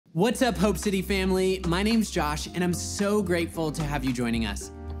What's up, Hope City family? My name's Josh, and I'm so grateful to have you joining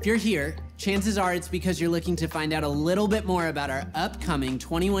us. If you're here, chances are it's because you're looking to find out a little bit more about our upcoming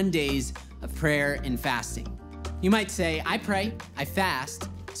 21 days of prayer and fasting. You might say, I pray, I fast,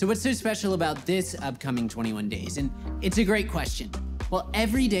 so what's so special about this upcoming 21 days? And it's a great question. Well,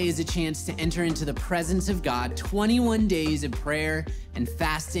 every day is a chance to enter into the presence of God. 21 days of prayer and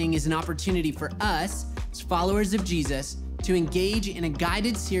fasting is an opportunity for us, as followers of Jesus, to engage in a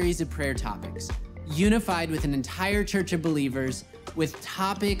guided series of prayer topics, unified with an entire church of believers with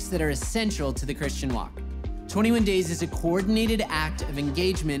topics that are essential to the Christian walk. 21 days is a coordinated act of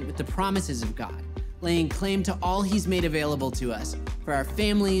engagement with the promises of God, laying claim to all He's made available to us for our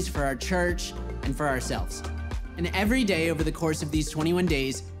families, for our church, and for ourselves. And every day over the course of these 21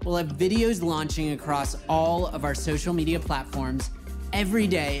 days, we'll have videos launching across all of our social media platforms every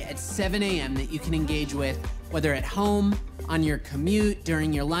day at 7 a.m. that you can engage with, whether at home, on your commute,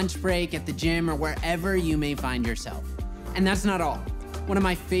 during your lunch break, at the gym, or wherever you may find yourself. And that's not all. One of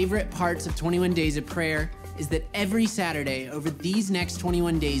my favorite parts of 21 Days of Prayer is that every Saturday over these next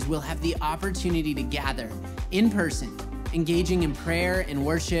 21 days, we'll have the opportunity to gather in person, engaging in prayer and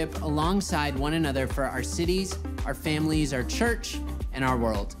worship alongside one another for our cities, our families, our church, and our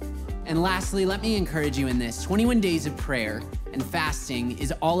world. And lastly, let me encourage you in this. 21 Days of Prayer and fasting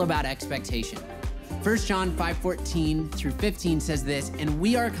is all about expectation. 1 John 5:14 through 15 says this, and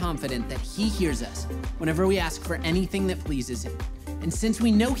we are confident that He hears us whenever we ask for anything that pleases Him. And since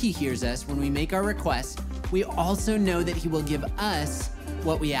we know He hears us when we make our requests, we also know that He will give us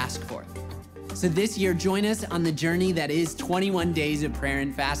what we ask for. So this year, join us on the journey that is 21 days of prayer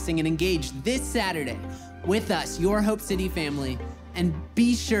and fasting, and engage this Saturday with us, your Hope City family, and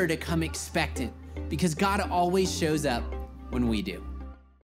be sure to come expectant because God always shows up when we do.